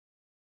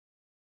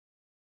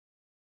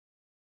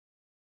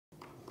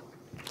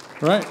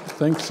All right,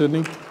 thanks,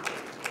 Sydney.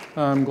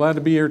 I'm glad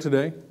to be here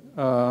today.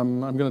 I'm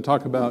going to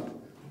talk about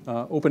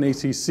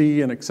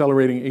OpenACC and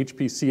accelerating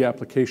HPC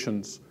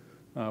applications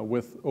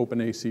with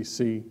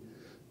OpenACC.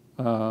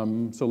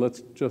 So let's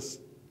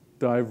just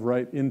dive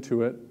right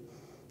into it.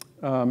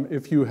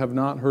 If you have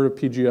not heard of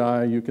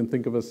PGI, you can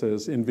think of us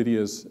as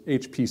NVIDIA's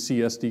HPC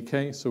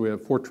SDK. So we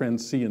have Fortran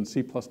C and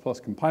C++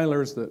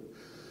 compilers that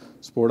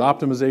support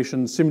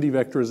optimization, SIMD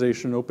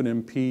vectorization,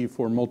 OpenMP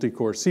for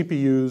multicore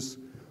CPUs,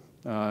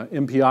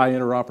 MPI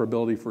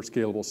interoperability for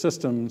scalable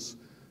systems,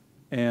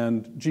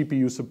 and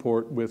GPU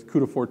support with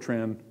CUDA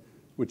Fortran,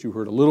 which you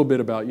heard a little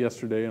bit about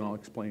yesterday, and I'll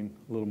explain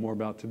a little more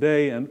about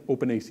today, and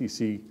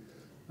OpenACC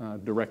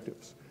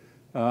directives.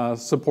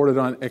 Supported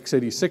on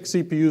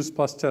x86 CPUs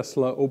plus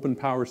Tesla,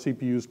 OpenPower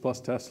CPUs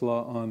plus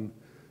Tesla on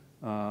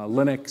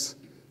Linux,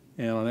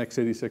 and on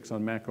x86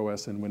 on Mac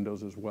OS and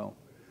Windows as well.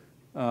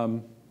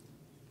 Programming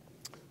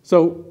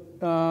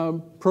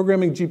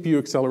GPU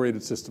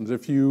accelerated systems.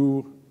 If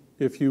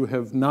you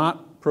have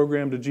not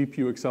programmed a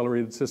GPU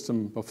accelerated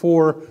system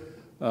before,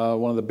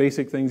 one of the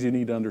basic things you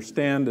need to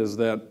understand is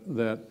that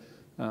the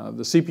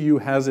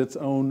CPU has its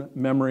own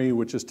memory,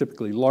 which is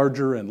typically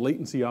larger and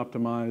latency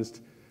optimized.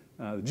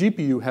 The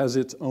GPU has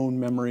its own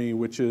memory,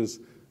 which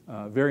is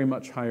very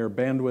much higher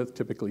bandwidth,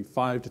 typically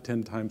 5 to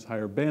 10 times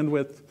higher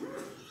bandwidth,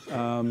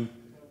 and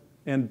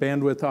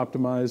bandwidth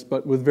optimized,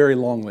 but with very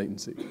long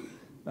latency.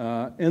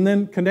 And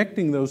then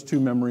connecting those two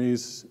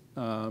memories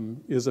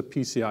is a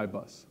PCI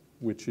bus,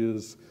 which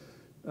is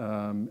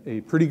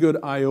a pretty good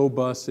I/O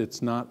bus.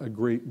 It's not a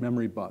great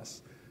memory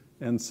bus.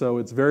 And so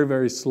it's very,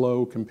 very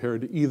slow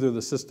compared to either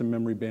the system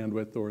memory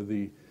bandwidth or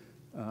the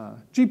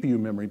GPU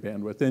memory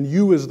bandwidth. And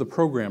you, as the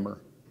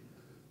programmer,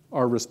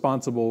 are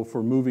responsible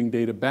for moving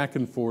data back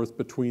and forth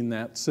between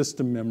that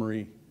system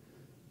memory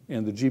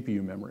and the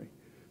GPU memory.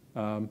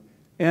 And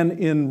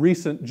in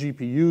recent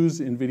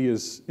GPUs,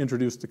 NVIDIA's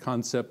introduced the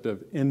concept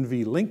of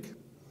NVLink,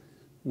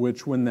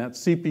 which when that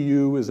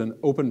CPU is an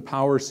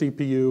OpenPower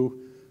CPU,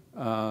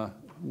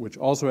 which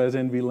also has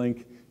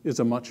NVLink,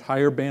 is a much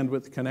higher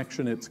bandwidth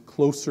connection. It's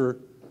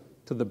closer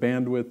to the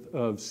bandwidth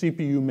of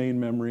CPU main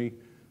memory,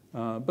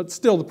 but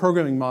still the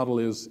programming model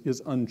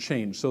is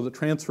unchanged. So the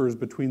transfers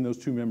between those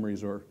two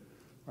memories are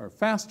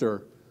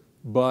faster,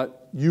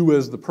 but you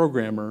as the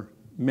programmer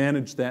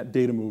manage that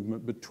data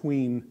movement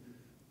between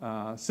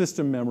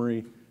system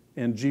memory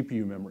and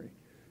GPU memory.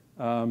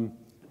 And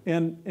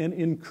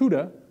in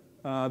CUDA,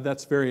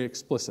 that's very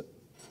explicit.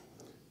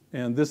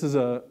 And this is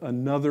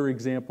another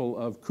example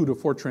of CUDA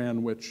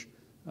Fortran, which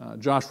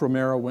Josh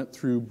Romero went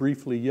through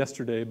briefly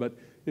yesterday. But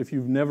if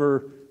you've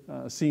never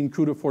seen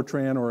CUDA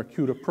Fortran or a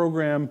CUDA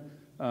program,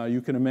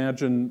 you can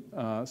imagine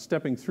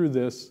stepping through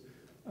this.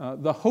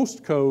 The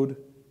host code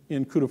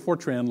in CUDA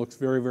Fortran looks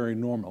very, very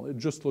normal. It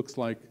just looks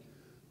like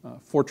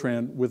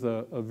Fortran with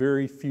a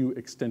very few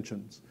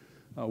extensions.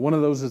 One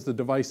of those is the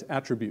device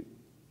attribute.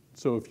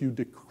 So if you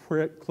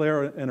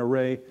declare an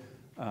array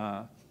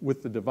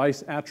with the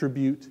device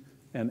attribute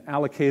and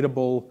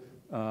allocatable,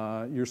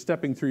 you're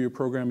stepping through your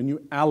program and you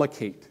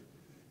allocate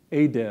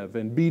ADEV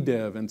and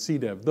BDEV and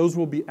CDEV. Those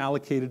will be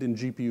allocated in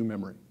GPU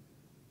memory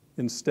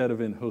instead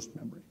of in host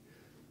memory.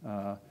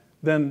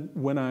 Then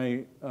when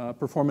I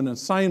perform an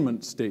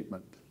assignment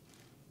statement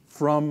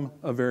from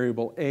a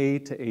variable A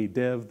to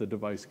ADEV, the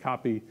device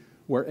copy,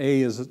 where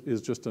A is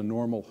just a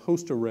normal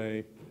host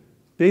array,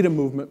 data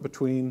movement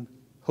between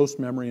host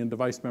memory and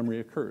device memory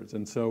occurs.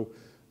 And so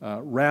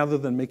rather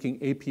than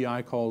making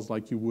API calls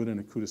like you would in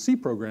a CUDA C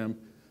program,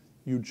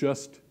 you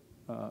just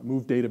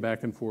move data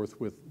back and forth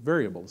with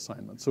variable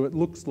assignments. So it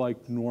looks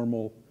like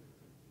normal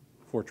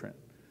Fortran.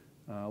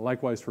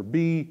 Likewise for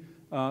B,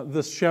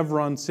 the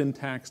chevron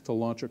syntax to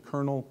launch a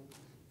kernel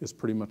is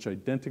pretty much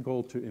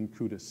identical to in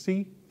CUDA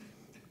C.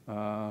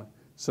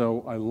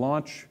 So I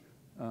launch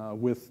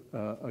with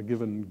a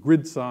given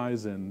grid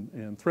size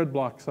and thread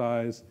block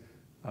size,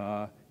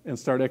 and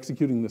start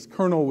executing this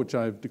kernel, which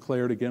I've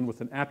declared again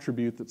with an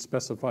attribute that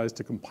specifies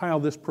to compile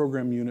this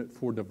program unit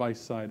for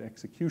device-side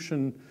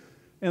execution.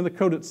 And the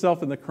code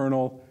itself in the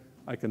kernel,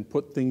 I can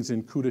put things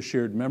in CUDA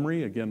shared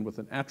memory, again with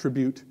an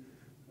attribute.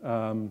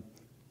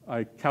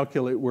 I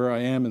calculate where I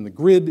am in the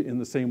grid in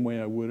the same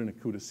way I would in a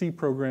CUDA C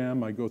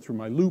program. I go through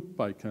my loop,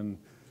 I can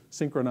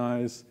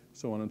synchronize,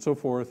 so on and so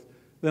forth.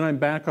 Then I'm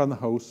back on the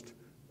host.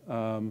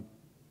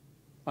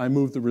 I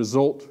move the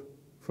result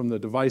from the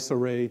device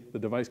array, the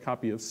device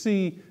copy of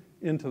C,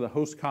 into the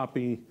host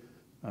copy.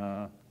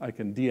 I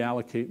can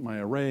deallocate my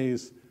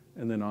arrays,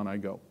 and then on I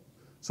go.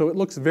 So it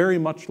looks very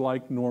much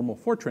like normal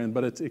Fortran,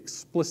 but it's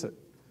explicit.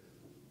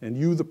 And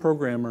you, the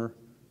programmer,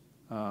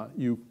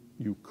 you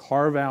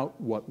carve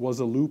out what was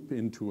a loop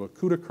into a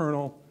CUDA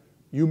kernel.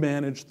 You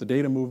manage the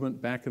data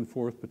movement back and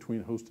forth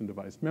between host and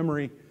device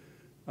memory.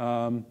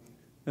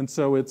 And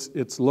so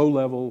it's low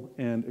level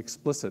and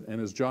explicit.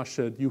 And as Josh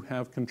said, you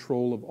have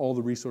control of all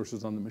the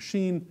resources on the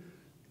machine,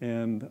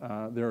 and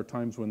there are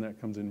times when that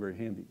comes in very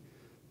handy.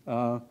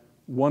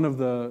 One of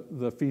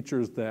the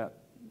features that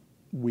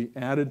we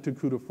added to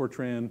CUDA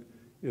Fortran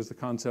is the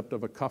concept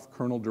of a cuff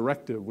kernel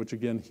directive, which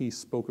again he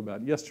spoke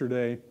about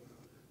yesterday.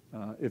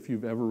 If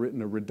you've ever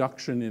written a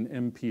reduction in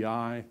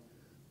MPI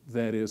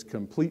that is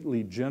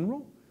completely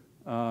general,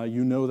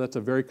 you know that's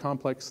a very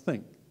complex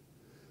thing.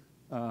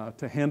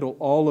 To handle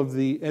all of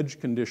the edge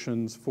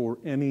conditions for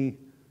any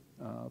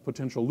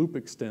potential loop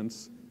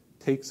extents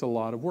takes a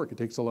lot of work. It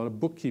takes a lot of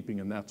bookkeeping,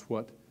 and that's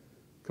what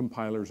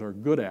compilers are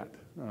good at.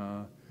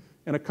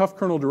 And a cuff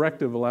kernel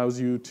directive allows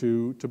you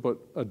to put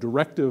a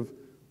directive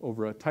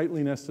over a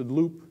tightly nested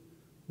loop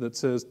that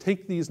says,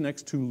 take these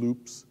next two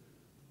loops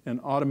and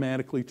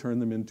automatically turn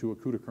them into a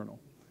CUDA kernel.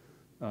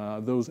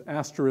 Those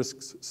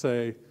asterisks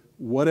say,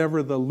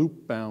 whatever the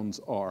loop bounds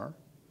are,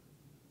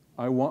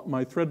 I want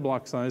my thread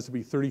block size to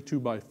be 32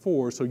 by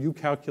 4, so you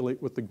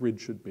calculate what the grid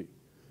should be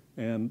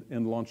and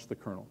launch the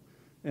kernel.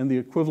 And the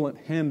equivalent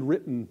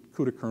handwritten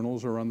CUDA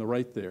kernels are on the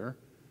right there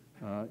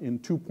in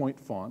 2-point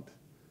font.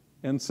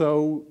 And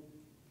so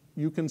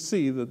you can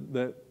see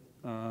that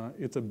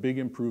it's a big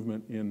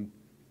improvement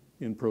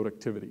in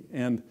productivity.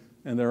 And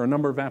there are a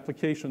number of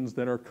applications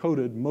that are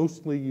coded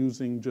mostly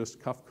using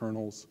just cuff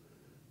kernels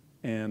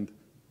and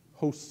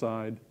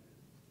host-side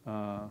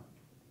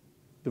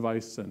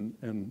device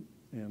and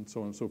so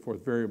on and so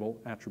forth, variable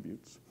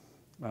attributes.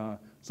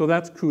 So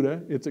that's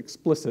CUDA. It's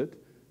explicit.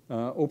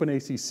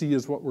 OpenACC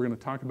is what we're going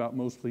to talk about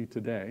mostly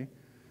today.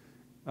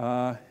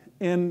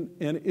 And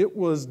it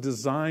was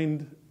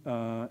designed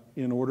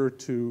in order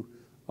to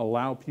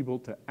allow people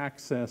to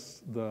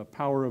access the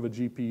power of a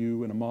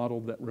GPU in a model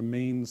that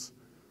remains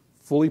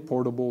fully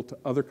portable to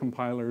other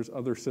compilers,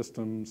 other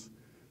systems.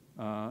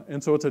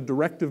 And so it's a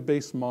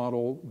directive-based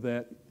model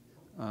that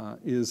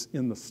is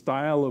in the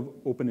style of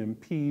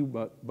OpenMP,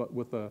 but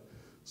with a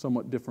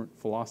somewhat different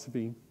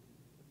philosophy.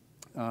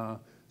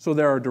 So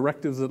there are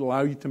directives that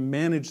allow you to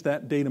manage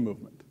that data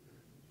movement.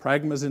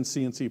 Pragmas in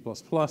C and C++,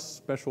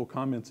 special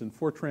comments in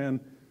Fortran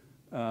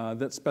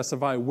that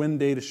specify when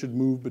data should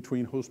move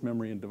between host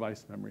memory and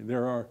device memory.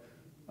 There are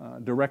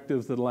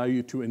directives that allow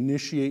you to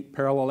initiate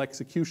parallel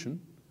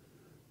execution,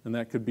 and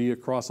that could be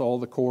across all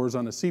the cores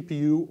on a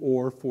CPU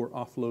or for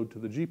offload to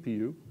the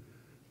GPU.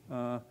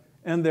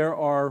 And there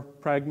are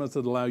pragmas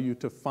that allow you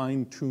to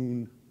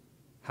fine-tune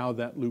how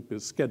that loop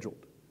is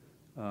scheduled.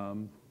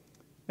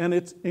 And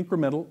it's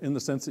incremental in the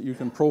sense that you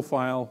can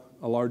profile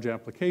a large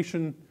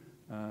application,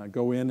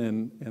 go in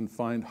and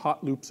find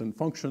hot loops and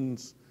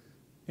functions,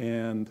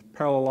 and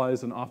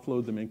parallelize and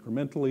offload them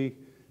incrementally.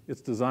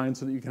 It's designed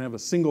so that you can have a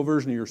single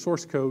version of your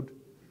source code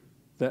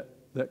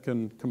that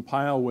can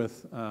compile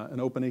with an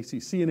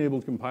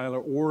OpenACC-enabled compiler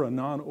or a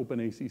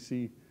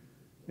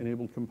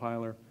non-OpenACC-enabled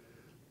compiler.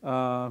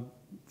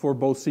 For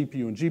both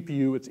CPU and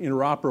GPU, it's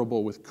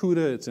interoperable with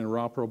CUDA, it's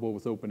interoperable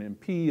with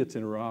OpenMP, it's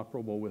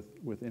interoperable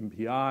with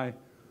MPI,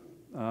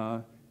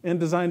 and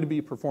designed to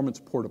be performance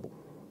portable.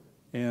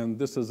 And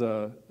this is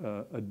a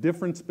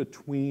difference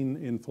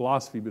in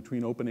philosophy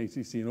between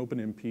OpenACC and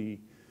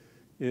OpenMP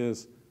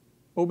is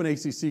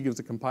OpenACC gives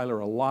the compiler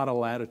a lot of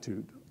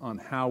latitude on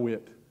how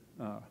it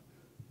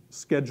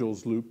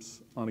schedules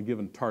loops on a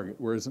given target,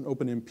 whereas in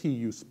OpenMP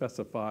you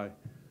specify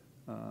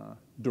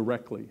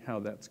directly how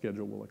that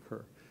schedule will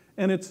occur.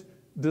 And it's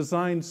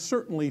designed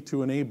certainly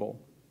to enable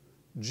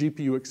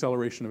GPU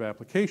acceleration of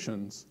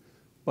applications,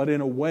 but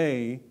in a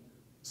way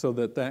so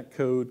that that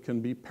code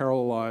can be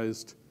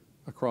parallelized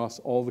across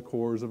all the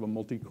cores of a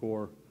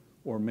multi-core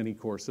or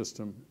many-core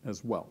system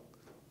as well.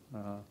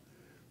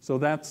 So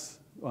that's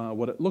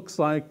what it looks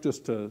like,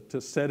 just to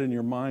set in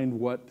your mind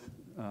what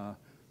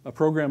a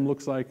program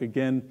looks like.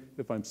 Again,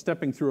 if I'm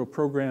stepping through a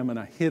program and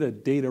I hit a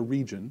data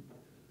region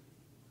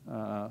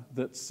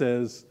that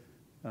says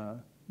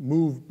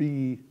move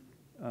B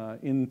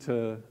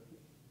into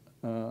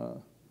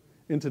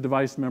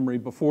device memory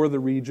before the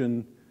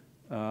region,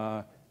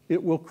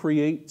 it will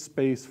create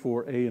space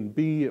for A and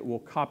B. It will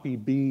copy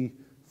B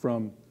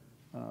from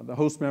the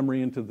host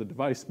memory into the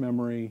device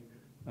memory.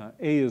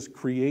 A is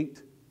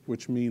create,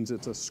 which means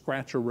it's a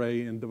scratch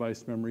array in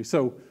device memory.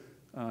 So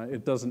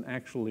it doesn't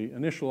actually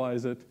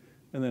initialize it.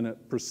 And then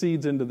it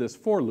proceeds into this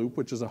for loop,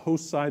 which is a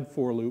host-side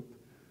for loop,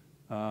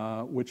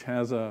 which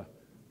has a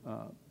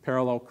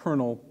parallel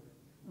kernel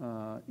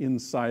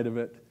inside of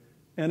it.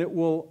 And it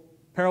will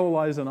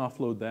parallelize and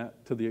offload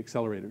that to the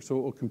accelerator. So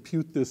it will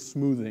compute this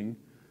smoothing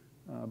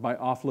by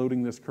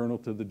offloading this kernel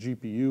to the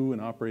GPU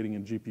and operating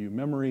in GPU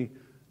memory.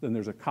 Then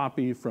there's a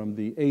copy from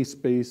the A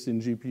space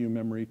in GPU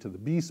memory to the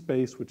B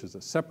space, which is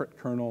a separate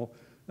kernel.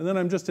 And then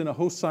I'm just in a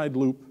host-side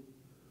loop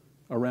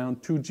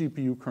around 2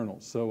 GPU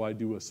kernels. So I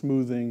do a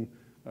smoothing,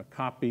 a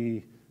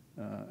copy.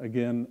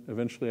 Again,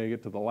 eventually I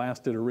get to the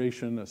last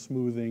iteration, a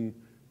smoothing,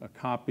 a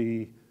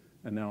copy,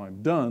 and now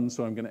I'm done.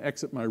 So I'm going to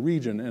exit my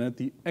region. And at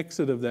the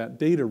exit of that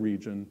data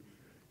region,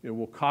 it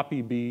will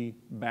copy B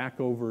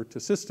back over to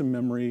system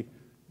memory,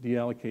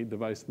 deallocate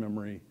device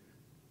memory,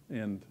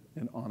 and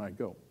on I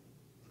go.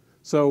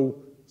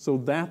 So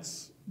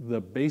that's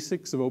the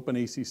basics of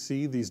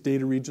OpenACC. These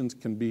data regions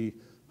can be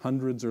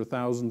hundreds or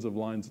thousands of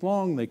lines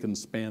long. They can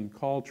span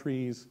call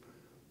trees.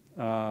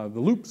 The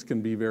loops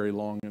can be very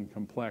long and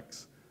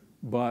complex,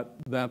 but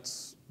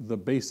that's the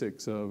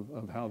basics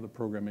of how the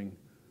programming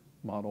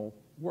model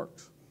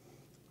works.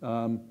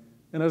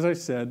 And as I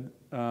said,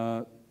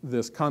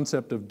 this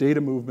concept of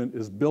data movement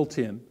is built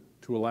in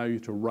to allow you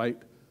to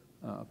write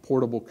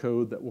portable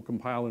code that will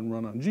compile and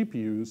run on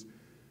GPUs.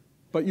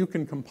 But you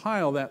can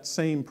compile that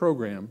same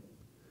program,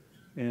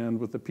 and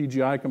with the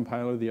PGI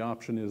compiler, the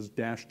option is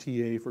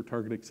 -TA for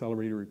target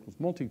accelerator equals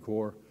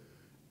multicore,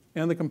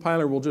 and the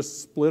compiler will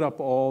just split up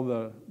all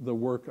the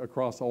work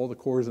across all the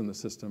cores in the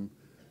system.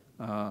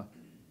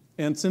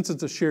 And since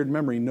it's a shared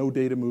memory, no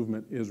data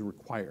movement is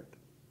required.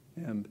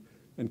 And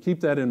keep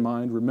that in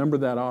mind, remember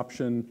that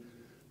option,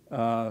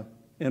 and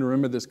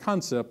remember this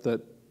concept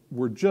that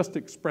we're just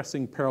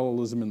expressing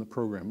parallelism in the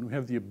program. And we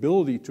have the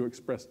ability to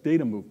express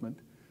data movement,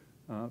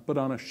 but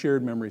on a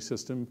shared memory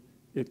system,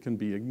 it can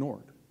be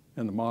ignored.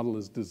 And the model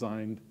is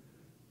designed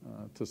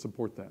to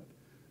support that.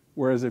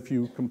 Whereas if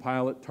you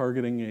compile it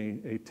targeting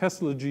a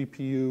Tesla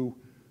GPU,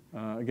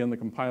 again, the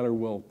compiler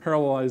will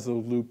parallelize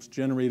those loops,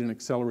 generate an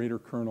accelerator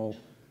kernel,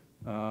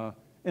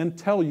 and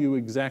tell you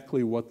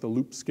exactly what the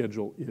loop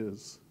schedule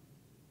is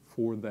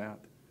for that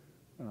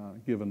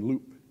given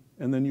loop.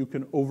 And then you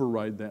can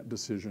override that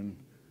decision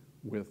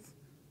with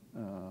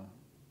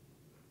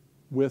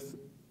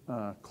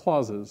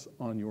clauses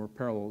on your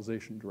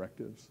parallelization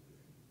directives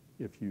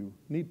if you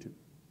need to.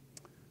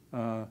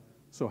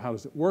 So how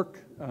does it work?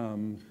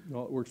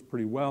 Well, it works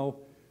pretty well.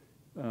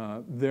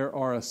 There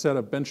are a set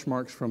of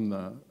benchmarks from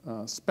the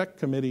spec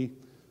committee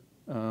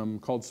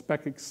called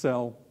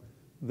SpecExcel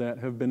that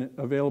have been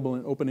available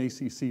in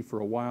OpenACC for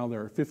a while.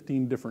 There are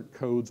 15 different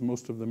codes.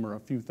 Most of them are a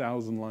few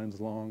thousand lines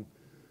long.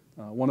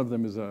 One of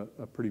them is a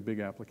pretty big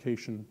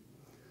application.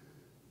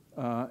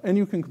 And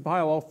you can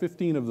compile all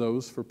 15 of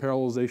those for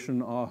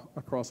parallelization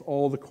across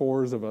all the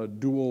cores of a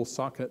dual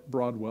socket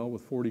Broadwell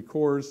with 40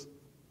 cores.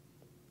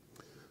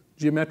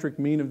 Geometric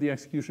mean of the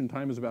execution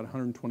time is about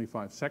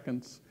 125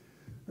 seconds.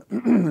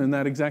 And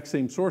that exact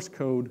same source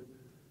code,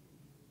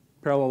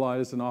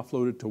 parallelized and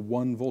offloaded to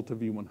 1 Volta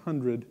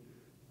V100,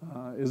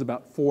 is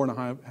about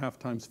 4.5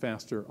 times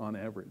faster on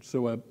average.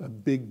 So a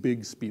big,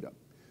 big speed up.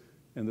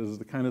 And this is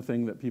the kind of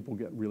thing that people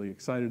get really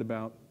excited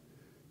about.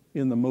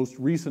 In the most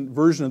recent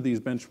version of these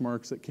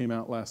benchmarks that came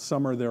out last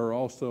summer, there are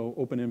also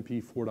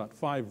OpenMP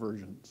 4.5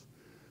 versions,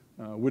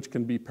 which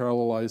can be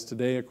parallelized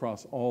today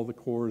across all the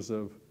cores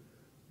of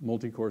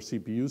multi-core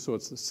CPUs. So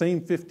it's the same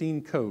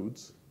 15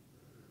 codes,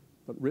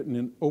 but written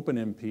in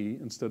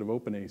OpenMP instead of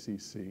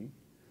OpenACC.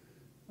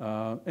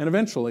 And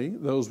eventually,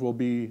 those will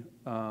be,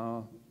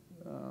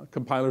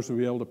 compilers will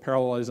be able to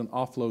parallelize and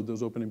offload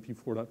those OpenMP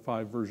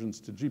 4.5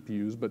 versions to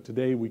GPUs. But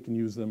today, we can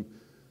use them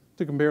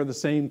to compare the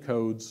same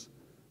codes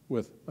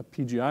with a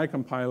PGI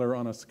compiler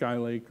on a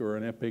Skylake or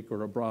an EPYC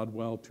or a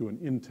Broadwell to an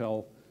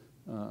Intel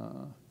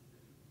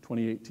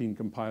 2018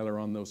 compiler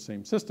on those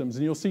same systems.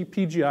 And you'll see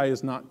PGI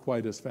is not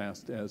quite as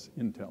fast as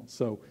Intel.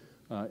 So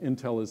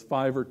Intel is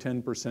 5 or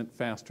 10%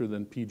 faster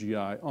than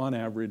PGI on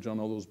average on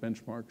all those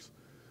benchmarks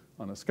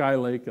on a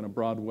Skylake and a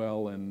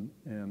Broadwell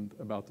and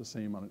about the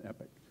same on an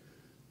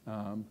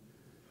EPYC.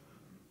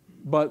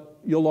 But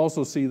you'll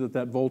also see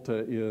that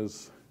Volta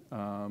is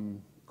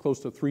close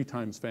to 3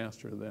 times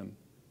faster than,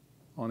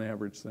 on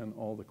average, than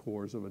all the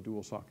cores of a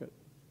dual socket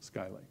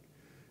Skylake.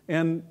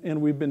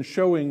 And we've been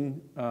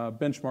showing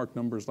benchmark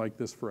numbers like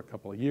this for a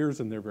couple of years,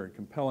 and they're very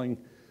compelling.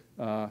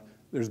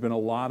 There's been a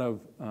lot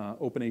of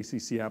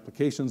OpenACC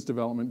applications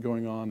development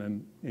going on,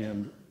 and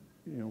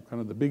you know,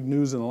 kind of the big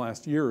news in the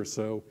last year or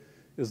so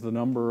is the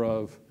number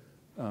of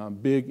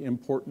big,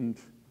 important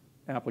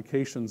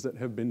applications that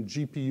have been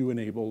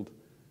GPU-enabled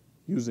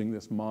using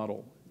this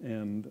model.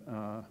 And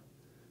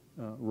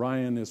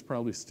Ryan is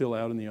probably still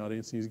out in the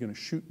audience, and he's going to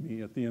shoot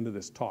me at the end of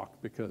this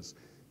talk because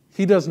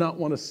he does not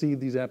want to see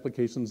these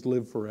applications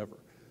live forever.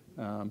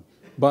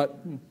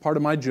 But part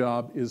of my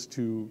job is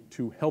to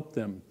help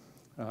them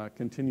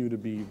continue to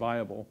be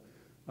viable.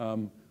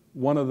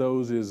 One of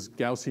those is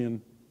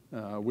Gaussian,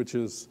 which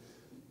has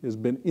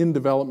been in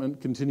development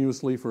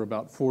continuously for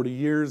about 40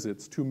 years.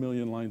 It's 2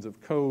 million lines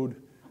of code,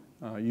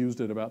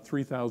 used at about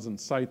 3,000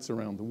 sites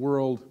around the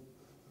world.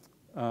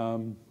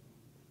 And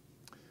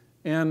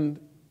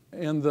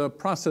the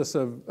process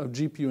of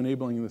GPU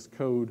enabling this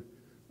code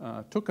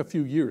took a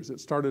few years. It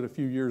started a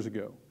few years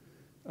ago.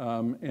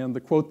 And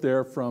the quote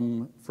there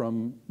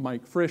from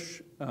Mike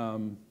Frisch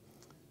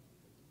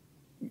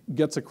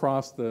gets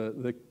across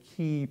the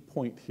key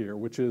point here,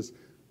 which is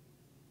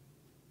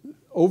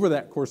over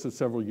that course of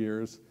several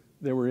years,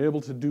 they were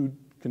able to do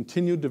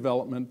continued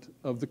development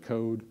of the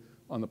code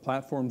on the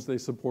platforms they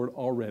support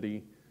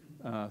already,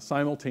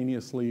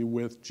 simultaneously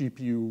with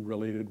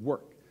GPU-related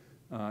work.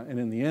 And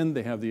in the end,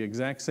 they have the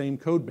exact same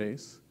code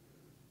base,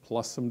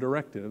 plus some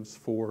directives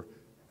for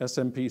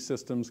SMP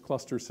systems,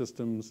 cluster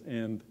systems,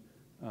 and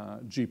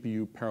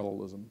GPU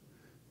parallelism.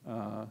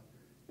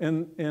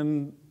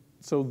 And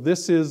so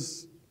this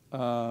is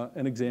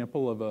an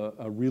example of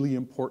a really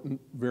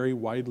important, very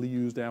widely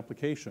used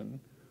application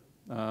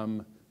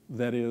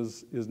that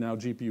is now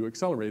GPU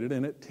accelerated,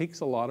 and it takes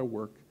a lot of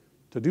work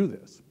to do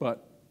this.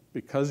 But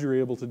because you're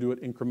able to do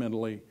it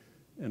incrementally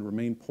and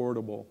remain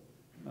portable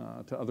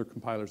to other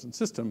compilers and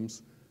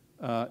systems,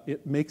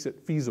 it makes it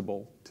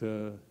feasible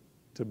to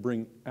to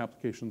bring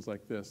applications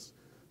like this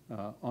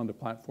onto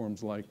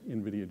platforms like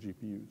NVIDIA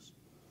GPUs.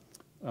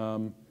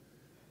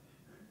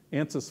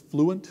 Ansys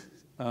Fluent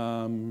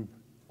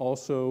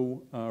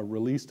also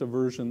released a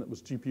version that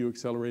was GPU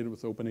accelerated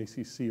with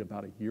OpenACC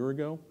about a year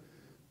ago.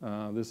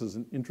 This is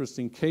an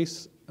interesting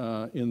case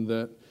in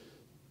that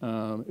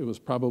it was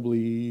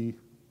probably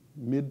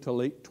mid to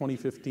late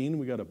 2015.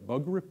 We got a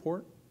bug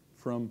report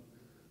from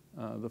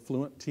the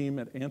Fluent team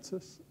at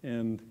Ansys,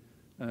 and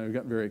we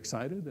got very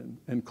excited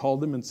and called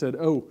them and said,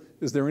 oh,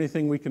 is there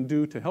anything we can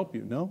do to help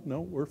you?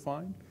 No, we're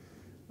fine.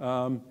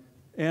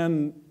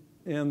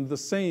 And the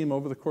same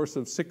over the course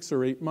of 6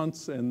 or 8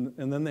 months, and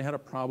then they had a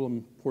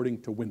problem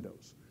porting to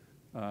Windows,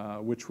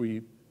 which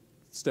we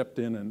stepped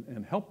in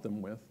and helped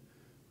them with.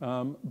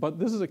 But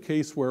this is a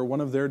case where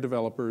one of their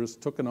developers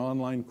took an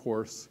online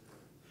course,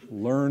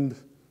 learned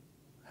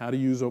how to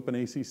use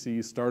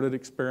OpenACC, started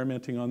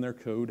experimenting on their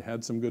code,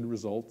 had some good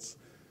results,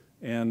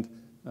 and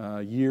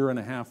a year and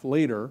a half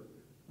later,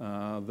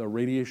 the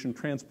radiation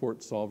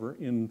transport solver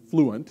in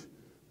Fluent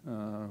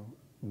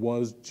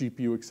was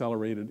GPU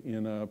accelerated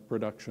in a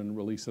production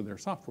release of their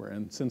software.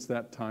 And since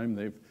that time,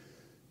 they've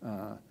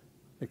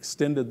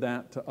extended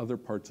that to other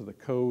parts of the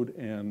code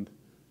and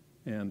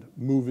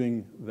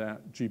moving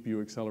that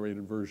GPU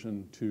accelerated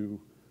version to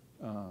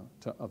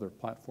other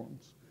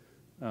platforms.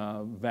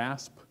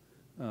 VASP,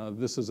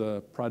 this is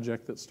a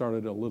project that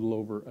started a little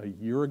over a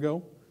year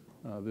ago.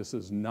 This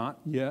is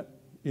not yet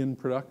in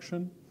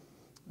production.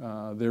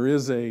 There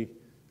is a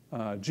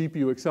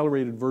GPU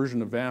accelerated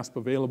version of VASP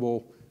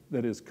available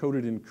that is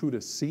coded in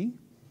CUDA-C.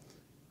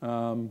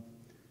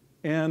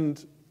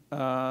 And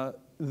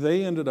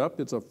they ended up,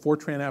 it's a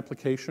Fortran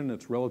application,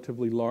 it's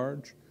relatively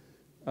large,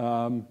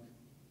 with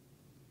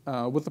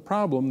the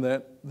problem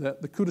that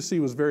the CUDA-C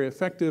was very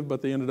effective,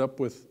 but they ended up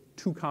with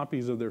 2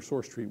 copies of their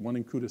source tree, one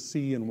in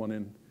CUDA-C and one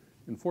in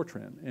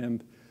Fortran.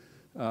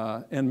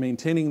 And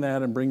maintaining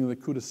that and bringing the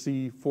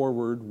CUDA-C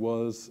forward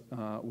was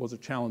a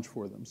challenge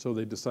for them. So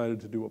they decided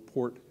to do a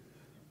port,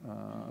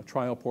 a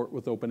trial port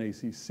with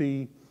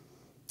OpenACC.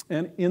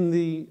 And in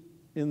the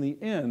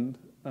end,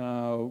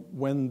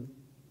 when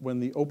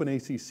the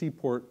OpenACC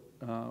port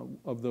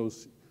of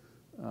those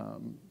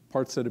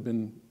parts that had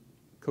been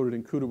coded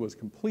in CUDA was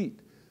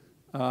complete,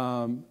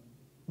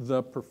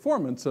 the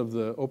performance of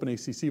the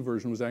OpenACC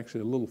version was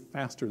actually a little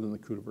faster than the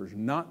CUDA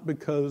version. Not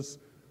because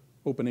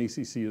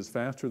OpenACC is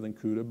faster than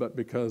CUDA, but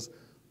because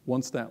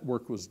once that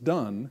work was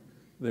done,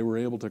 they were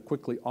able to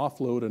quickly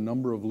offload a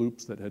number of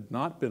loops that had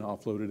not been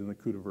offloaded in the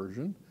CUDA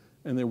version,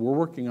 and they were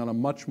working on a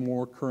much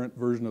more current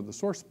version of the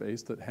source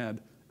space that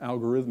had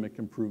algorithmic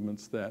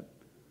improvements that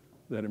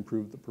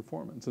improved the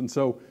performance. And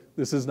so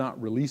this is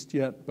not released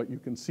yet, but you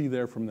can see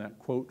there from that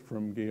quote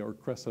from Georg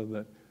Kresse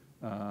that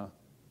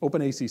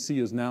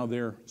OpenACC is now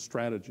their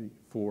strategy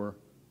for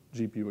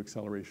GPU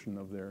acceleration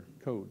of their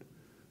code.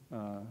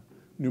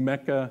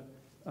 NUMECA,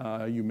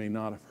 you may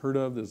not have heard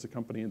of. There's a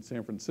company in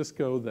San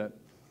Francisco that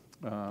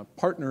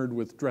partnered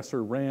with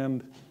Dresser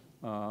Rand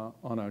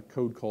on a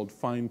code called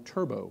Fine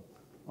Turbo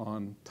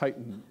on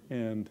Titan.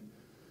 And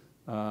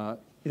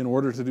in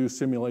order to do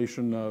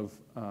simulation of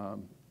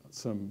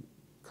some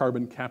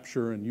carbon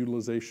capture and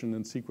utilization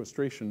and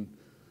sequestration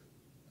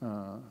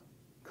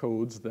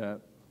codes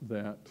that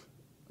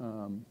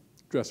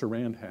Dresser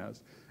Rand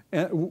has,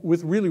 and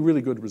with really,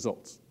 really good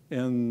results.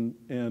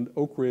 And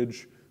Oak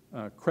Ridge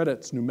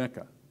credits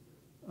NUMECA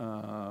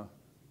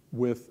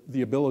with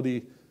the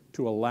ability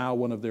to allow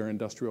one of their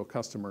industrial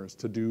customers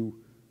to do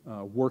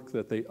work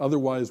that they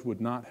otherwise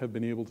would not have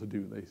been able to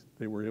do.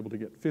 They were able to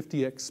get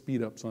 50x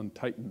speedups on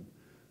Titan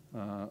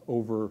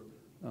over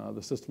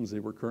the systems they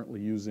were currently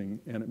using,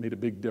 and it made a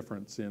big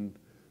difference in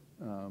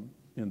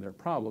their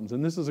problems.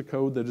 And this is a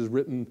code that is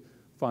written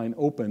fine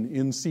open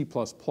in C++.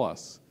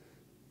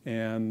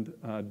 And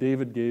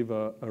David gave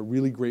a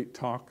really great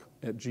talk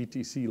at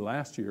GTC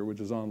last year, which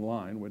is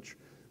online, which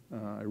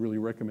I really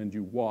recommend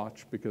you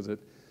watch because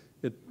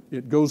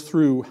it goes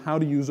through how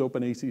to use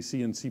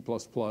OpenACC in C++,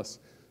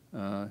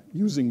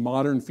 using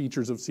modern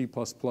features of C++,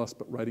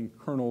 but writing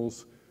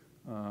kernels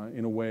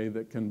in a way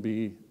that can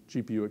be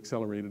GPU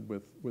accelerated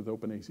with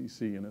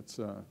OpenACC, and it's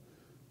a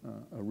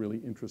really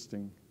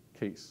interesting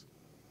case.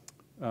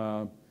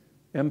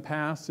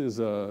 MPAS is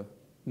a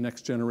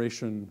next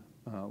generation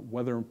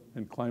weather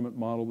and climate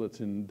model that's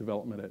in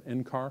development at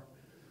NCAR.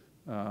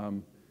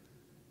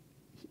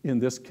 In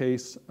this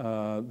case,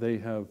 they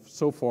have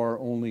so far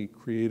only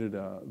created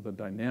the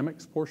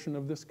dynamics portion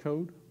of this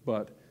code,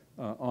 but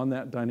on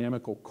that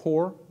dynamical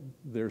core,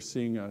 they're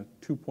seeing a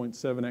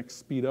 2.7x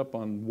speed up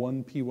on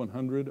one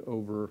P100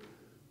 over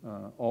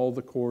all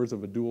the cores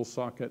of a dual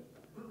socket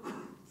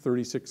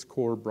 36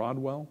 core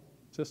Broadwell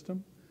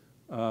system.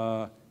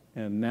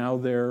 And now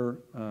they're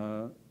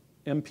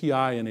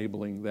MPI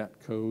enabling that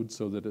code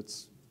so that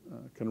it's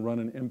can run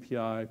in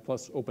MPI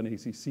plus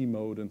OpenACC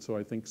mode. And so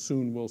I think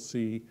soon we'll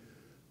see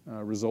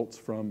results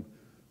from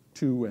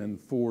 2 and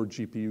 4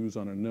 GPUs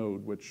on a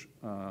node, which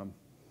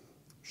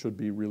should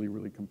be really,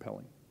 really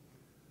compelling.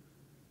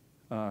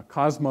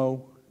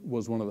 Cosmo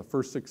was one of the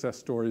first success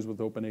stories with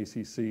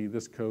OpenACC.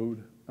 This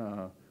code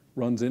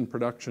runs in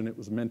production. It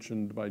was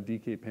mentioned by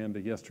DK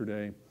Panda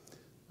yesterday.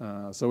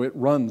 So it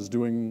runs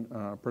doing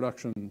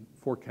production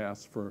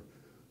forecasts for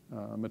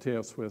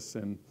Matteo Swiss,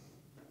 and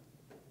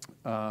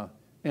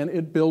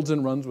it builds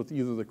and runs with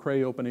either the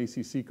Cray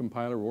OpenACC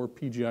compiler or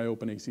PGI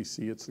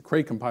OpenACC. It's the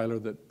Cray compiler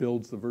that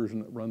builds the version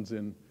that runs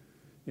in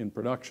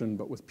production,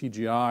 but with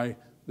PGI,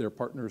 their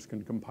partners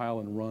can compile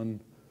and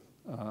run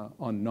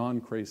on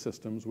non-Cray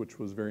systems, which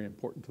was very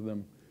important to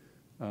them.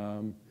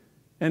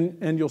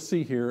 And you'll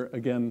see here,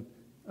 again,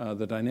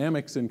 the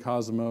dynamics in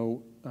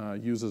Cosmo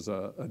uses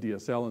a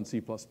DSL in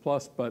C++,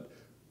 but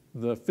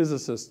the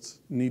physicists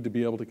need to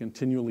be able to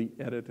continually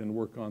edit and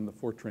work on the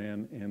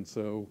Fortran, and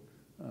so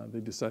they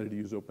decided to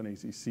use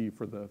OpenACC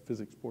for the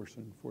physics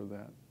portion for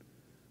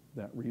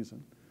that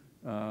reason.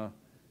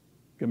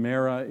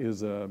 Gamera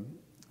is a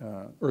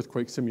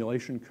earthquake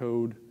simulation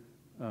code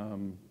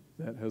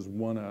that has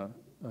won a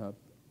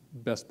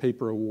Best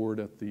Paper Award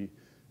at the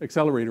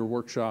Accelerator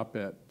Workshop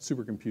at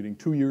Supercomputing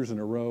 2 years in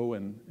a row,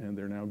 and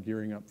they're now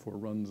gearing up for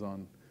runs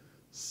on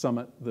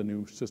Summit, the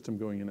new system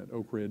going in at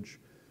Oak Ridge.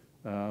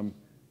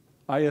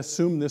 I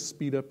assume this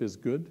speed up is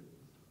good.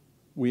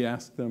 We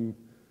asked them,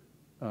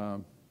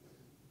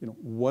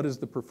 what is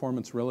the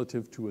performance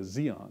relative to a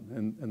Xeon?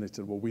 And they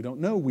said, well, we don't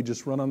know. We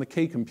just run on the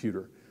K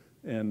computer.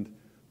 And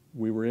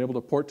we were able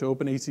to port to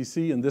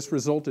OpenACC, and this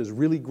result is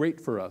really great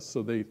for us.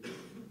 So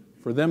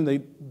for them,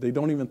 they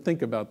don't even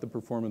think about the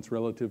performance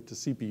relative to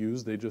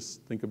CPUs. They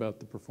just think about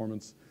the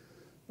performance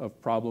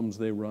of problems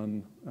they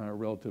run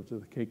relative to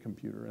the K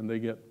computer. And they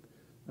get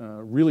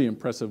really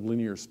impressive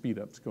linear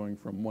speedups going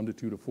from 1 to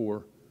 2 to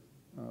 4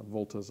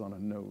 voltas on a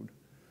node.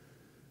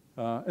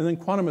 And then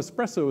Quantum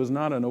Espresso is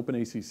not an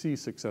OpenACC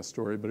success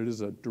story, but it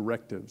is a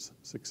directives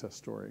success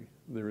story.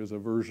 There is a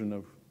version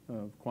of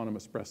Quantum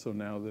Espresso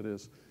now that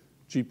is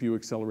GPU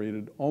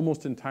accelerated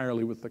almost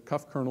entirely with the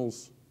cuff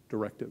kernel's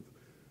directive.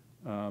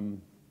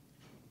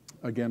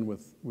 Again,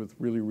 with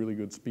really, really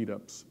good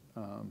speedups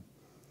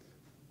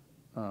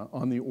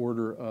on the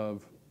order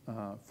of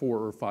 4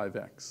 or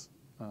 5x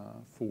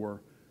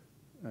for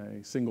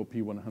a single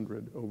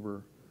P100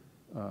 over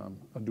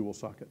a dual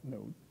socket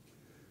node.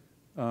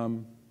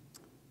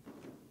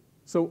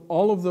 So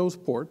all of those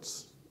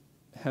ports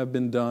have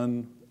been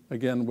done,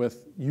 again,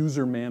 with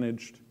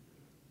user-managed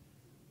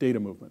data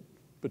movement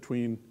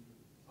between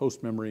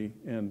host memory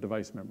and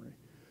device memory.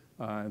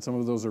 And some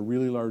of those are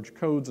really large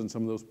codes, and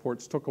some of those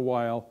ports took a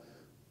while.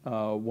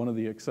 One of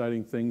the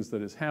exciting things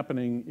that is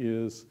happening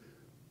is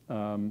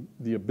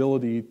the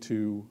ability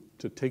to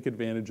take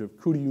advantage of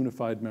CUDA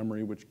unified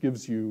memory, which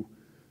gives you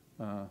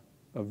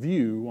a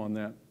view on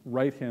that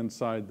right-hand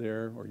side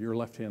there, or your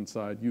left-hand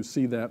side. You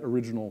see that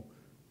original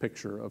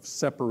picture of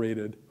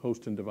separated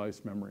host and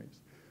device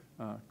memories.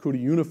 CUDA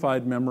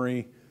unified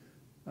memory,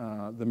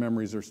 the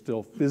memories are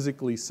still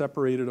physically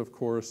separated, of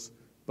course,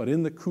 but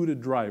in the CUDA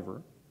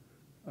driver,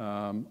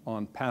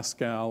 on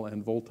Pascal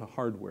and Volta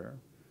hardware,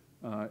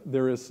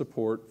 there is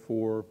support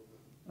for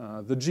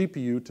the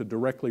GPU to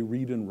directly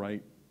read and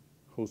write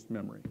host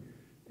memory,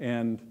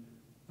 and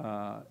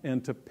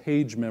to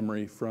page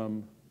memory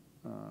from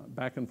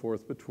back and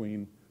forth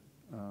between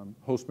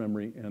host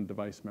memory and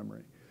device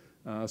memory.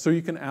 So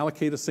you can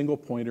allocate a single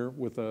pointer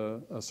with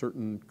a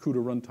certain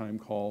CUDA runtime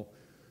call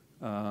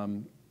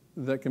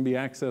that can be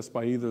accessed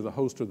by either the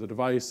host or the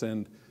device,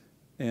 and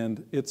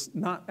it's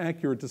not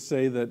accurate to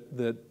say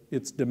that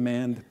it's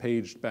demand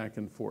paged back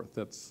and forth.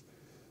 That's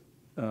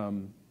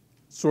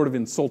sort of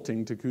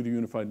insulting to CUDA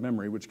unified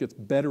memory, which gets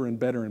better and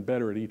better and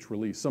better at each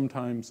release.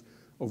 Sometimes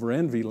over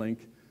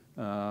NVLink,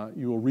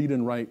 you will read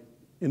and write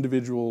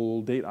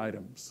individual date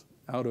items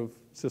out of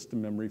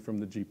system memory from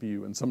the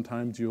GPU, and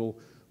sometimes you'll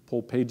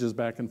pull pages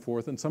back and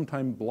forth, and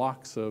sometimes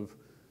blocks of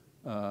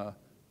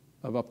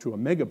up to a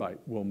megabyte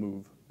will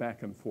move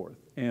back and forth.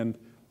 And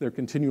they're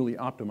continually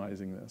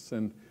optimizing this.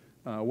 And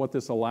what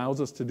this allows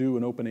us to do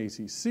in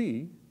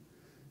OpenACC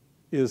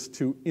is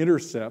to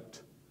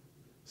intercept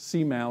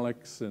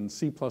CMallocs and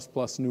C++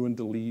 new and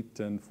delete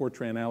and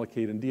Fortran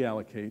allocate and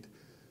deallocate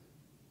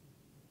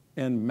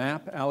and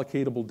map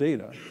allocatable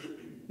data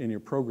in your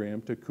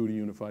program to CUDA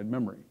unified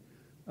memory.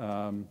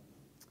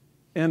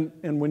 And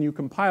when you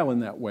compile in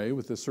that way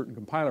with this certain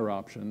compiler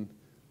option,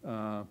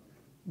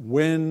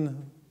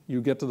 when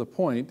you get to the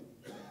point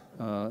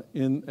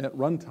at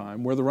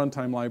runtime where the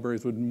runtime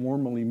libraries would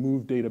normally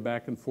move data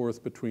back and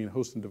forth between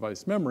host and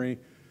device memory,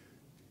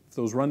 if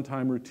those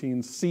runtime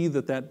routines see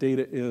that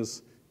data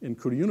is in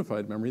CUDA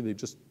unified memory, they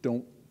just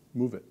don't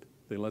move it.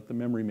 They let the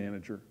memory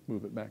manager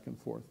move it back and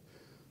forth.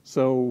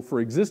 So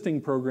for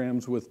existing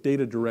programs with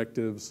data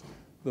directives,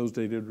 those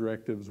data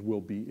directives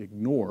will be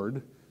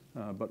ignored.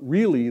 But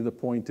really, the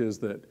point is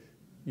that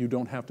you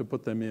don't have to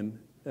put them in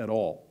at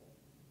all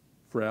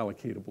for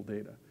allocatable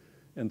data.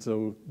 And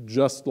so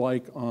just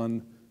like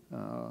on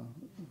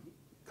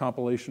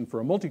compilation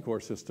for a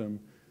multicore system,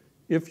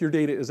 if your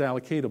data is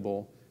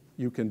allocatable,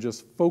 you can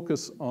just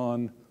focus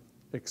on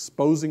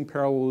exposing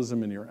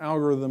parallelism in your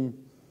algorithm,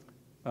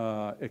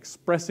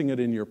 expressing it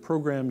in your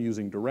program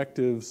using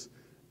directives,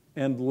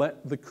 and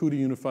let the CUDA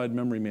Unified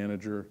Memory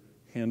Manager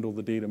handle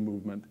the data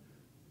movement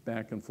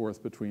back and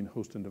forth between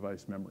host and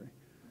device memory.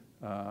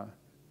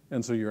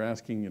 And so you're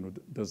asking,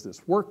 does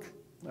this work?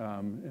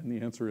 And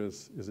the answer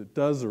is it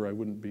does, or I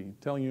wouldn't be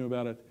telling you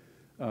about it.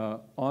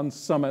 On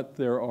Summit,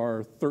 there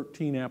are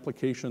 13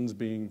 applications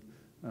being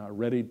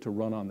ready to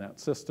run on that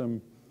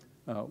system.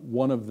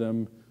 One of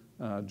them,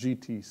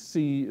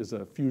 GTC, is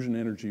a fusion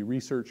energy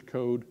research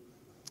code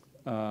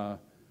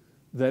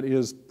that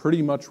is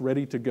pretty much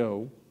ready to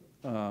go.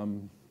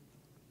 And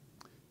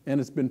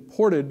it's been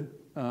ported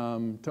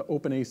to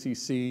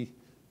OpenACC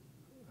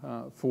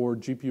for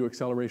GPU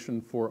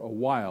acceleration for a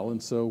while.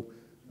 And so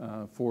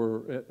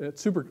at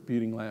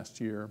supercomputing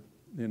last year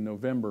in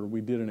November,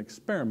 we did an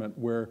experiment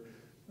where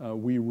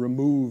we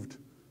removed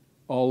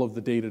all of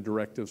the data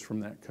directives from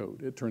that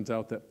code. It turns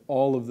out that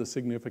all of the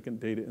significant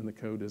data in the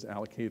code is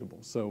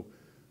allocatable. So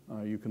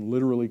you can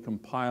literally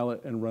compile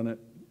it and run it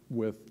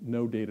with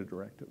no data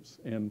directives.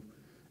 And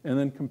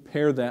then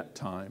compare that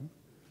time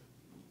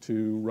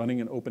to running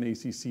in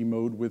OpenACC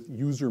mode with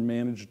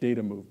user-managed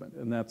data movement.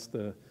 And that's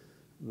the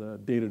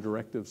data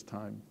directives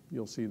time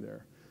you'll see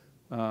there.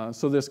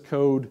 So this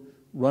code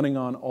running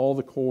on all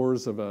the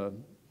cores of a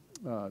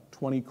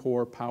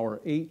 20-core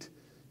Power 8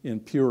 in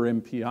pure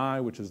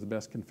MPI, which is the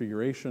best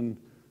configuration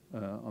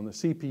on the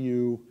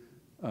CPU,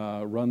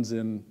 runs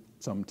in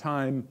some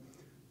time.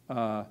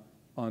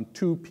 On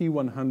two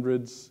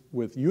P100s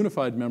with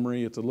unified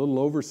memory, it's a little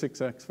over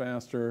 6x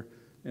faster,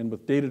 and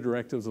with data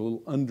directives, a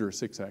little under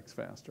 6x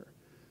faster.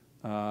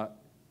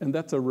 And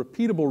that's a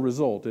repeatable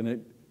result, and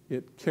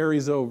it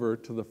carries over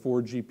to the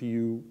 4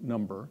 GPU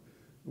number.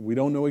 We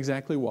don't know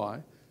exactly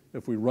why.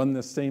 If we run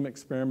this same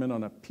experiment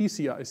on a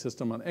PCI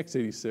system on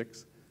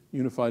x86,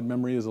 unified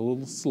memory is a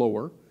little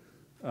slower.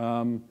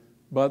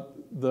 But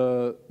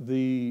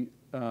the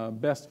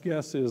best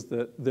guess is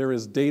that there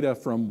is data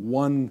from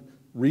one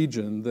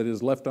region that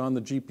is left on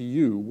the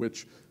GPU,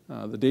 which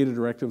the data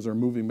directives are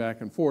moving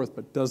back and forth,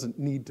 but doesn't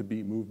need to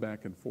be moved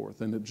back and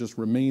forth. And it just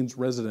remains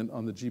resident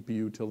on the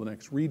GPU till the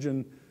next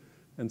region.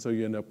 And so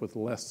you end up with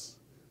less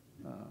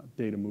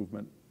data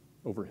movement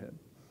overhead.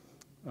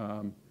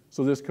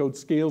 So this code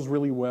scales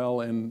really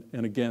well. And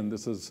again,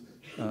 this is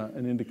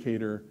an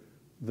indicator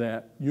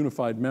that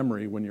unified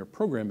memory, when your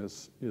program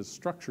is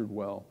structured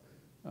well,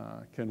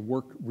 can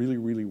work really,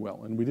 really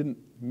well. And we didn't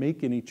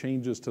make any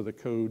changes to the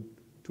code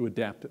to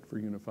adapt it for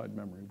unified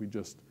memory. We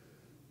just,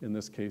 in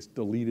this case,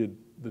 deleted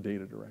the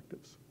data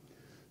directives.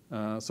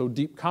 So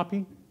deep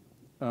copy.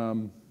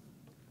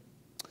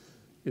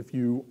 If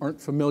you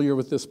aren't familiar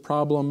with this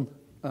problem,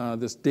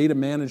 this data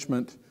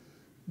management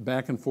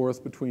back and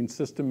forth between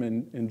system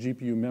and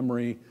GPU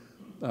memory,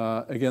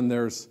 again,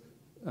 there's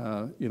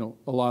a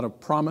lot of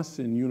promise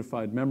in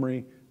unified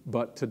memory,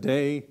 but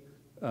today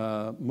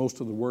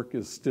most of the work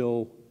is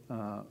still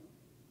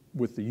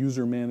with the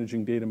user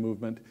managing data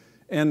movement.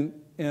 And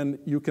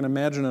you can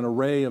imagine an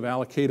array of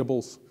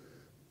allocatables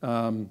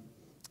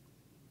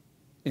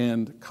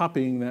and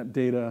copying that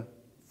data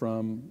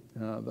from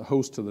the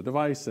host to the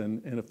device,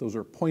 and if those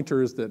are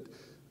pointers that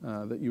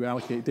you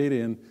allocate data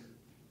in,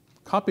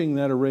 copying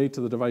that array to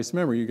the device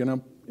memory, you're going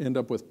to end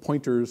up with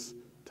pointers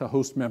to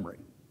host memory,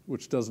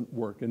 which doesn't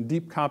work. And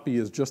deep copy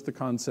is just the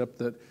concept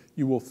that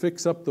you will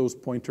fix up those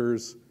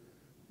pointers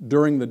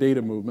during the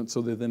data movement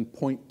so they then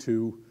point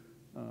to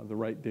the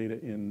right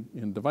data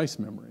in device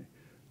memory.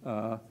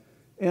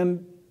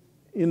 And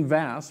in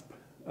VASP,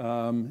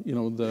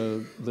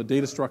 the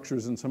data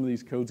structures in some of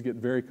these codes get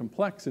very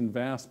complex. In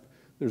VASP,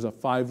 there's a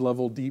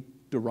 5-level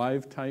deep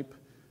derived type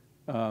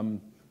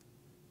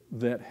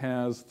that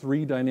has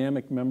 3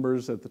 dynamic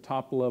members at the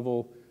top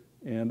level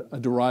and a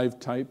derived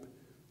type,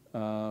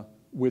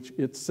 which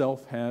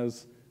itself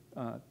has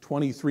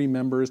 23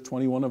 members.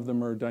 21 of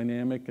them are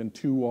dynamic and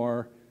 2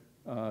 are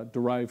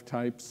derived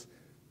types,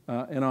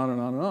 and on and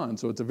on and on.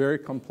 So it's a very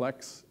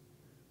complex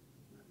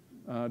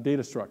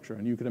data structure.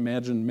 And you can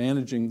imagine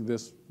managing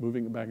this,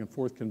 moving it back and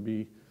forth, can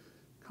be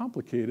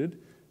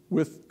complicated.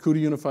 With CUDA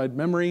Unified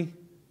Memory,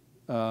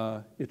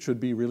 it should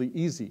be really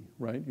easy,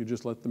 right? You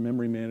just let the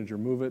memory manager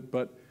move it.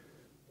 But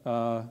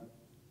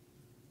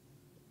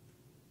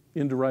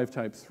in derived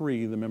type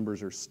 3, the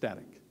members are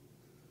static.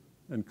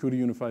 And CUDA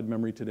Unified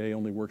Memory today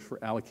only works for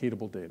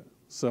allocatable data.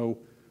 So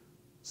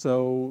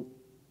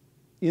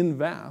in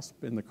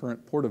VASP, in the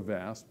current port of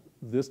VASP,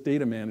 this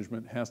data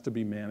management has to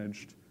be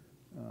managed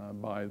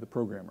by the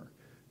programmer.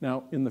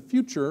 Now, in the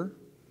future,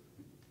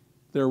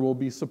 there will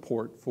be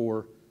support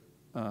for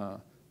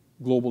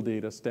global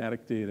data,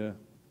 static data,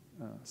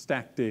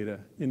 stacked data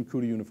in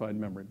CUDA Unified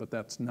Memory, but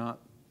that's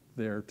not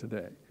there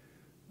today.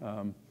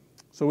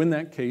 So in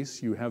that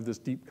case, you have this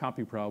deep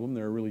copy problem.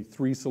 There are really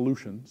 3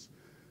 solutions.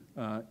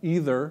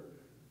 Either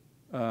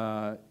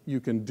you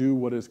can do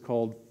what is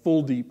called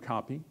full deep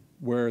copy,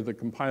 where the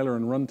compiler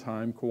and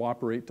runtime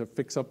cooperate to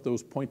fix up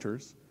those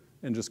pointers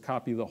and just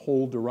copy the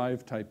whole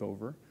derived type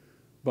over.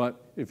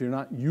 But if you're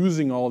not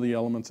using all the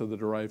elements of the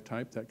derived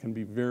type, that can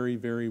be very,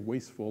 very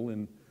wasteful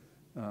in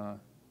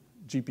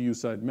GPU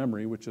side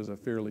memory, which is a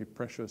fairly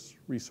precious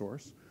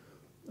resource.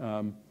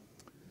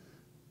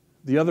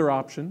 The other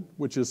option,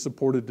 which is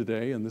supported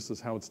today, and this is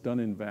how it's done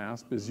in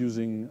VASP, is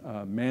using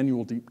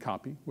manual deep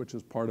copy, which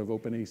is part of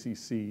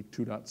OpenACC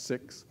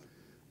 2.6.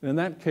 And in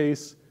that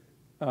case,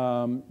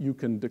 you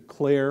can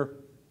declare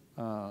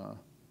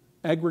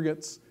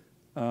aggregates,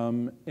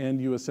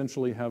 and you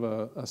essentially have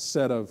a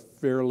set of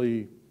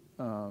fairly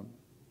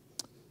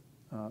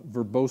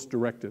verbose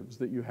directives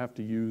that you have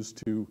to use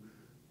to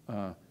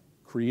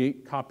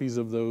create copies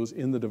of those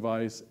in the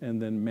device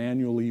and then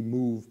manually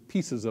move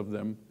pieces of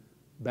them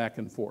back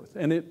and forth.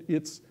 And it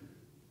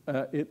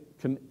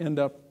can end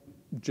up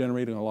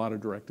generating a lot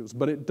of directives,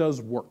 but it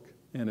does work,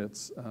 and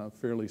it's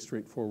fairly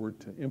straightforward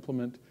to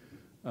implement.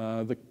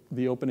 The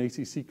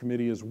OpenACC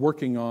committee is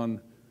working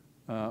on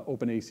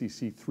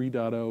OpenACC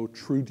 3.0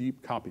 True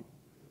Deep Copy.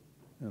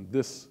 And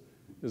this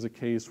is a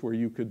case where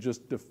you could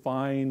just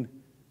define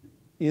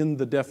in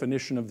the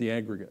definition of the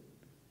aggregate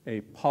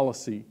a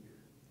policy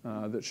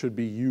that should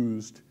be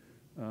used,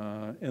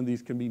 and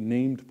these can be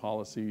named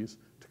policies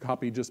to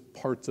copy just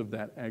parts of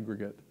that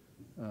aggregate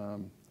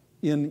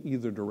in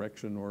either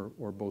direction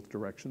or both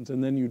directions.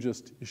 And then you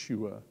just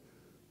issue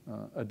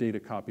a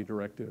data copy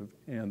directive,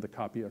 and the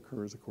copy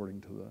occurs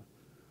according to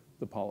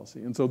the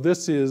policy. And so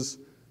this is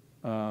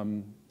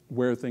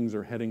where things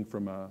are heading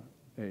from a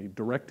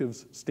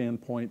directives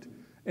standpoint,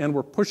 and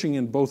we're pushing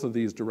in both of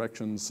these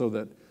directions so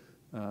that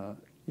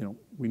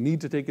we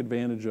need to take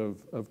advantage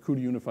of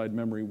CUDA unified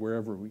memory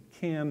wherever we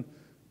can,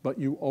 but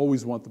you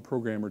always want the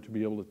programmer to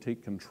be able to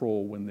take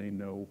control when they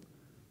know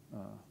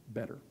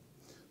better.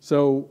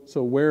 So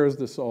where is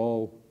this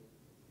all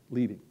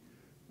leading?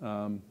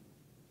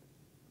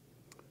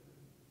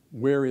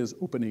 Where is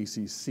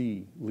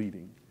OpenACC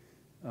leading?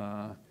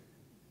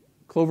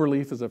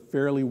 Cloverleaf is a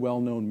fairly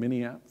well-known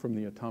mini-app from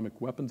the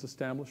Atomic Weapons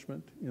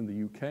Establishment in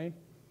the UK.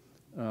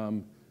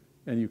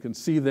 And you can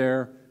see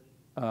there,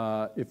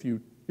 if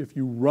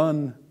you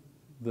run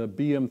the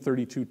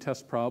BM32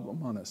 test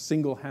problem on a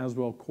single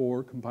Haswell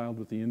core compiled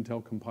with the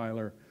Intel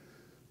compiler,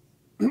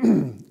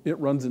 it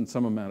runs in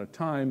some amount of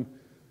time.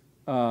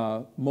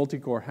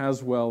 Multicore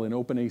Haswell in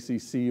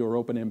OpenACC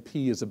or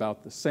OpenMP is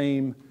about the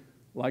same.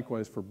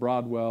 Likewise for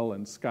Broadwell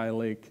and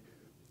Skylake.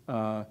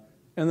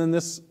 And then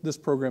this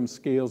program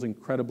scales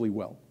incredibly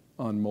well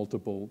on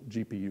multiple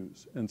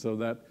GPUs. And so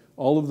that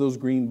all of those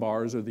green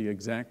bars are the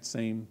exact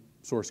same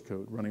source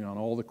code running on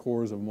all the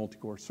cores of a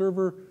multi-core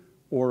server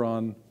or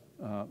on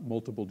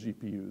multiple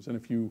GPUs. And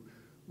if you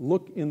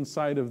look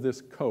inside of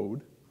this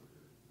code,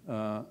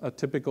 a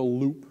typical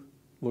loop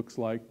looks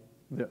like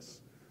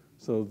this.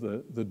 So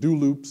the do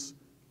loops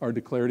are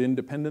declared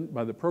independent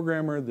by the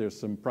programmer. There's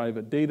some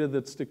private data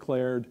that's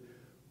declared.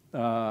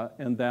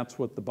 And that's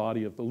what the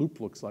body of the loop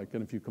looks like.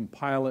 And if you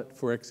compile it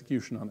for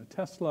execution on a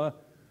Tesla,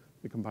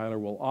 the compiler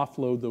will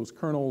offload those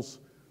kernels.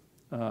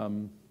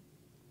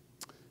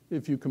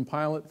 If you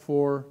compile it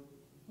for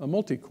a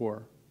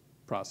multi-core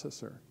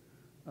processor,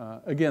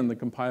 again, the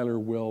compiler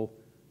will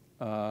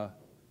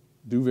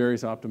do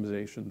various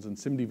optimizations and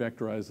SIMD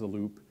vectorize the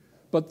loop,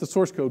 but the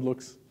source code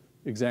looks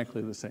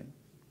exactly the same,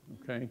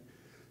 okay?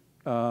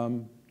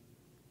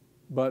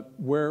 But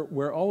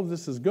where all of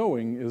this is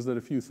going is that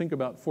if you think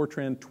about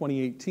Fortran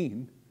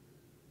 2018,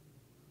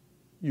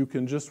 you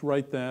can just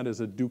write that as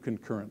a do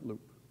concurrent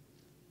loop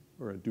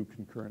or a do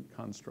concurrent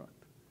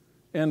construct.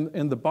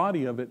 And the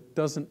body of it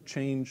doesn't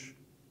change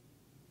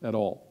at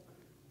all.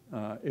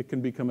 It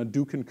can become a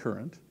do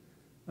concurrent.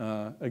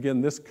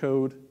 Again, this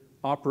code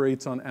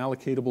operates on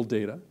allocatable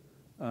data,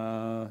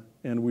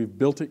 and we've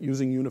built it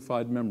using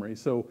unified memory.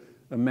 So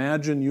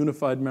imagine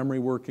unified memory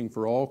working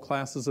for all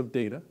classes of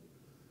data.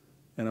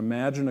 And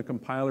imagine a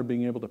compiler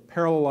being able to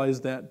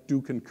parallelize that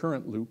do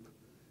concurrent loop,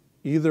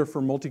 either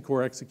for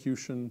multi-core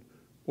execution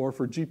or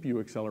for GPU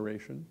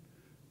acceleration,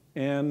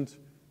 and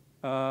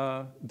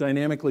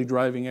dynamically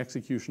driving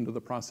execution to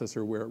the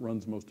processor where it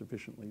runs most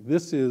efficiently.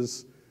 This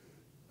is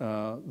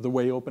the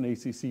way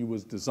OpenACC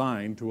was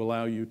designed to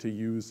allow you to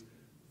use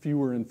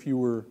fewer and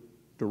fewer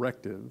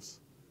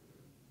directives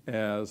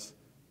as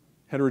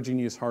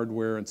heterogeneous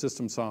hardware and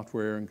system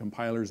software and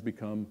compilers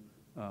become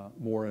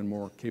more and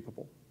more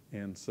capable.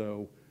 And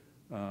so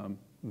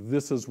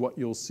this is what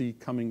you'll see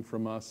coming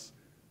from us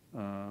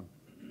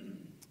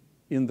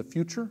in the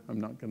future.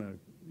 I'm not going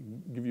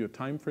to give you a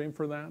time frame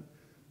for that,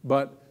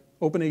 but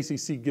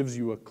OpenACC gives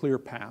you a clear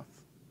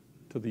path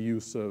to the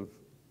use of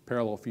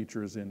parallel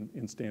features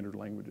in standard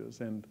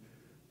languages. And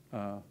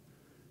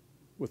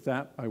with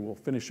that, I will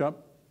finish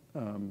up.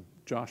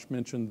 Josh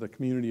mentioned the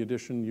Community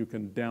Edition. You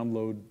can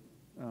download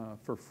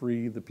for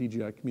free the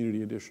PGI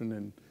Community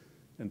Edition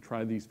and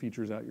try these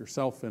features out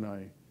yourself, and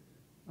I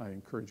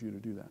encourage you to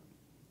do that.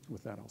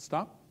 With that, I'll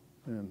stop,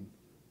 and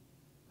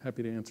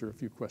happy to answer a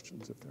few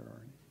questions if there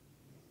are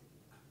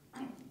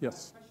any.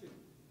 Yes? Question.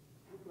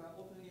 If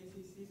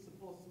OpenACC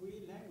supports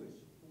 3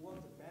 languages, what's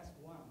the best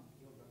one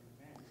you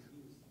recommend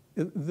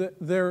to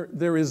use?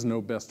 There is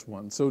no best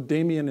one. So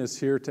Damien is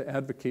here to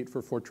advocate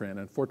for Fortran,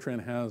 and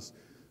Fortran has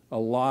a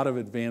lot of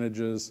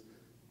advantages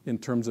in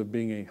terms of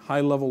being a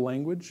high-level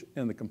language,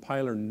 and the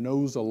compiler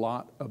knows a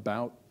lot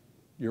about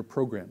your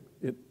program.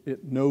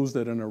 It knows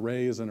that an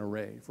array is an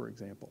array, for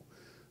example.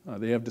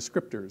 They have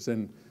descriptors,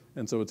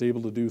 and so it's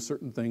able to do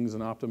certain things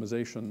and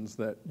optimizations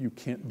that you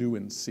can't do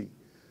in C.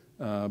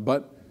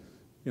 But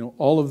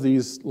all of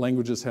these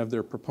languages have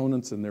their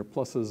proponents and their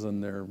pluses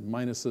and their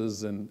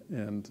minuses,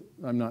 and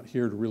I'm not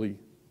here to really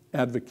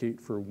advocate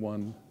for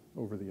one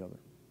over the other.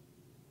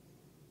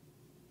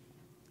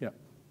 Yeah.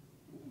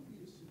 What would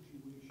be a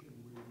situation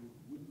where you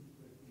wouldn't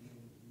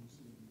recommend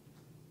using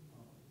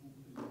OpenACC, where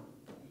you have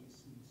to do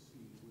something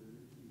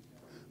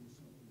else?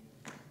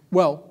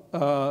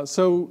 Well,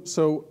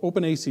 so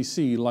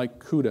OpenACC, like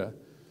CUDA,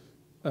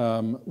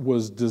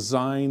 was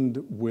designed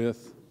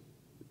with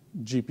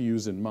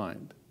GPUs in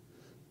mind.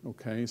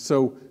 Okay,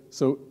 so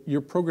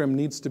your program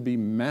needs to be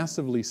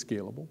massively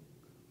scalable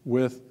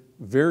with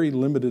very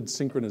limited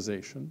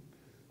synchronization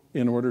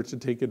in order to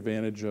take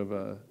advantage of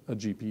a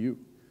GPU.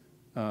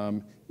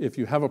 If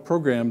you have a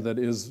program that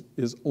is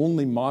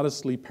only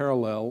modestly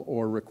parallel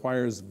or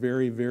requires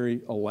very,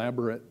 very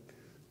elaborate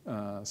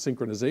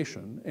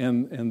synchronization,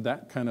 and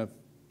that kind of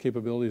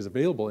capability is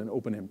available in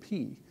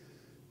OpenMP,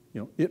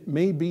 it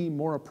may be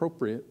more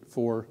appropriate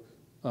for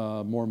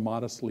a more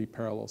modestly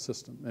parallel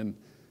system. And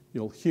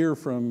you'll hear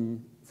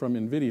from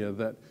NVIDIA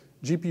that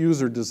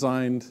GPUs are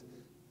designed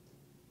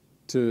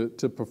to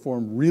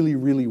perform really,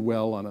 really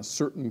well on a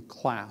certain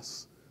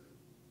class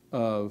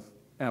of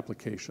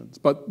applications.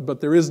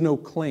 But there is no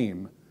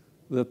claim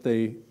that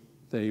they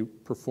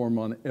perform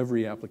on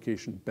every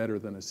application better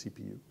than a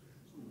CPU.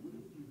 So what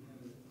if you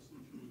had a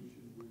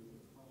situation where the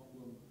problem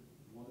was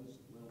well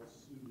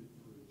suited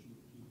for a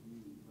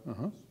GPU? But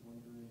I was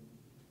wondering,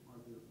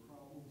 are there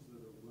problems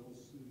that are well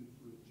suited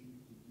for a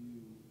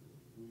GPU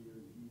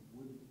where you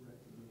wouldn't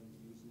recommend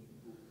using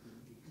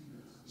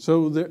OpenACC?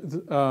 So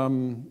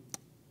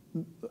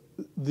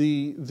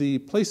the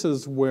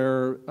places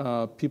where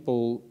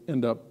people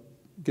end up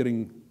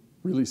getting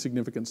really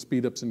significant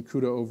speedups in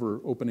CUDA over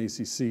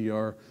OpenACC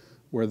are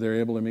where they're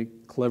able to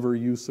make clever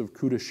use of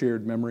CUDA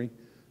shared memory.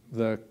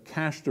 The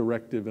cache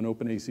directive in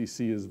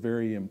OpenACC is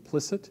very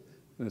implicit,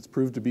 and it's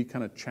proved to be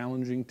kind of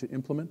challenging to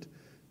implement.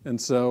 And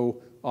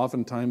so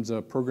oftentimes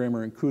a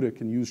programmer in CUDA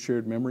can use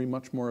shared memory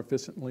much more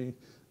efficiently.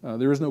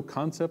 There is no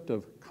concept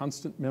of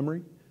constant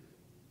memory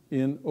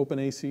in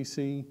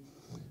OpenACC.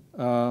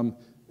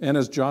 And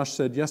as Josh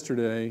said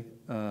yesterday,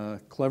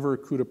 clever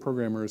CUDA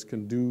programmers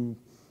can do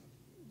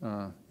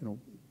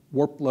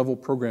warp-level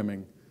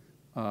programming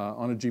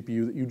on a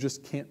GPU that you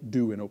just can't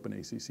do in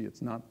OpenACC.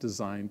 It's not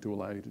designed to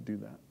allow you to do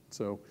that.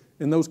 So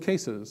in those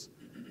cases,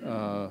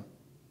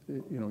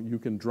 you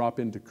can drop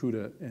into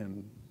CUDA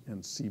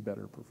and see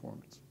better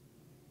performance.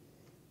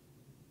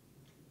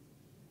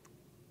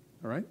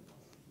 All right,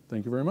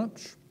 thank you very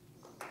much.